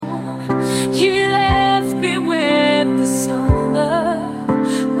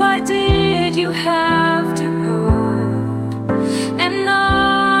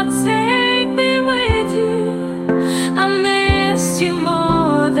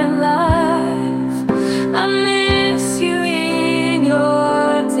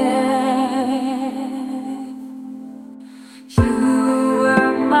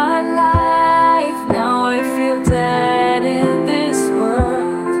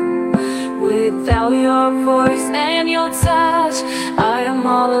voice and your touch. I am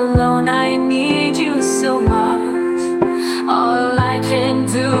all alone, I need you so much. All I can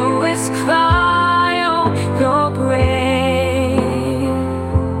do is cry on your grave.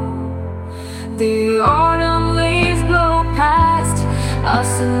 The autumn leaves blow past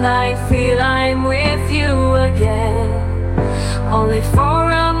us and I feel I'm with you again. Only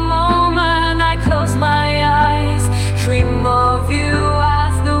for a moment I close my eyes, dream of you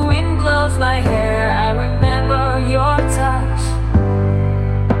as the wind blows my hair. I remember your touch.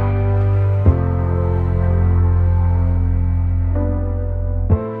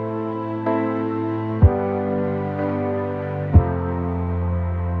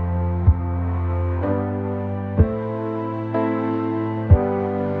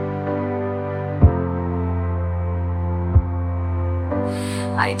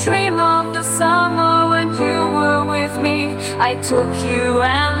 I dream of the summer when you were with me. I took you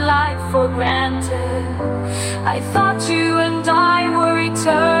and life for granted. I thought you and I were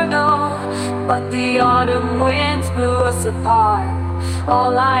eternal, but the autumn winds blew us apart.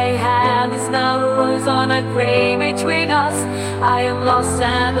 All I had is numbers on a grave between us. I am lost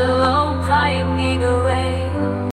and alone, crying away.